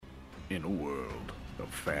In a world of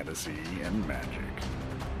fantasy and magic,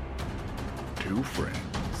 two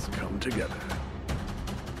friends come together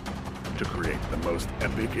to create the most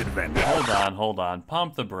epic adventure. Hold on.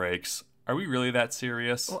 Pump the brakes. Are we really that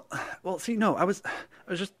serious? No, I was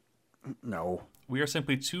just... No. We are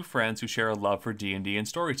simply two friends who share a love for D&D and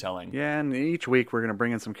storytelling. Yeah, and each week we're going to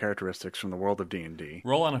bring in some characteristics from the world of D&D.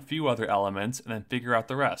 Roll on a few other elements and then figure out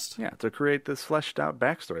the rest. Yeah, to create this fleshed out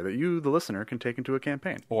backstory that you, the listener, can take into a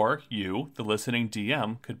campaign. Or you, the listening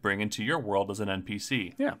DM, could bring into your world as an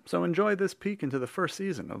NPC. Yeah, so enjoy this peek into the first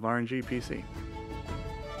season of RNG PC.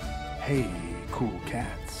 Hey, cool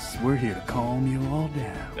cats. We're here to calm you all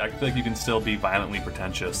down. I feel like you can still be violently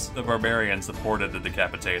pretentious. The barbarian supported the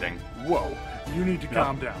decapitating. Whoa, you need to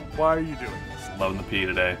calm down. Why are you doing this? Loving the pee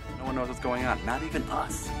today. No one knows what's going on, not even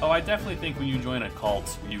us. Oh, I definitely think when you join a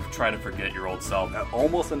cult, you try to forget your old self.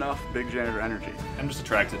 Almost enough big janitor energy. I'm just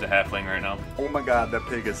attracted to halfling right now. Oh my god, that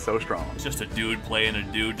pig is so strong. It's just a dude playing a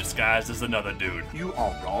dude disguised as another dude. You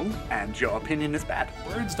are wrong, and your opinion is bad.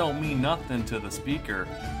 Words don't mean nothing to the speaker,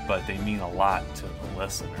 but they mean a lot to the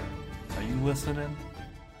listener. Are you listening?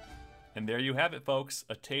 And there you have it, folks.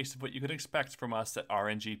 A taste of what you can expect from us at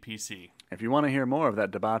RNG PC. If you want to hear more of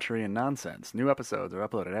that debauchery and nonsense, new episodes are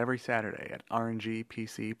uploaded every Saturday at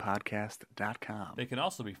rngpcpodcast.com. They can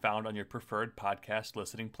also be found on your preferred podcast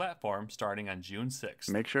listening platform starting on June 6th.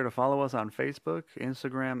 Make sure to follow us on Facebook,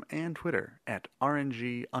 Instagram, and Twitter at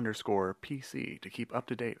RNG_PC to keep up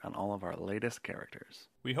to date on all of our latest characters.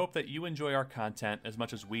 We hope that you enjoy our content as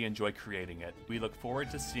much as we enjoy creating it. We look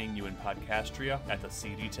forward to seeing you in Podcastria at the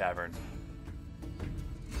CD Tavern.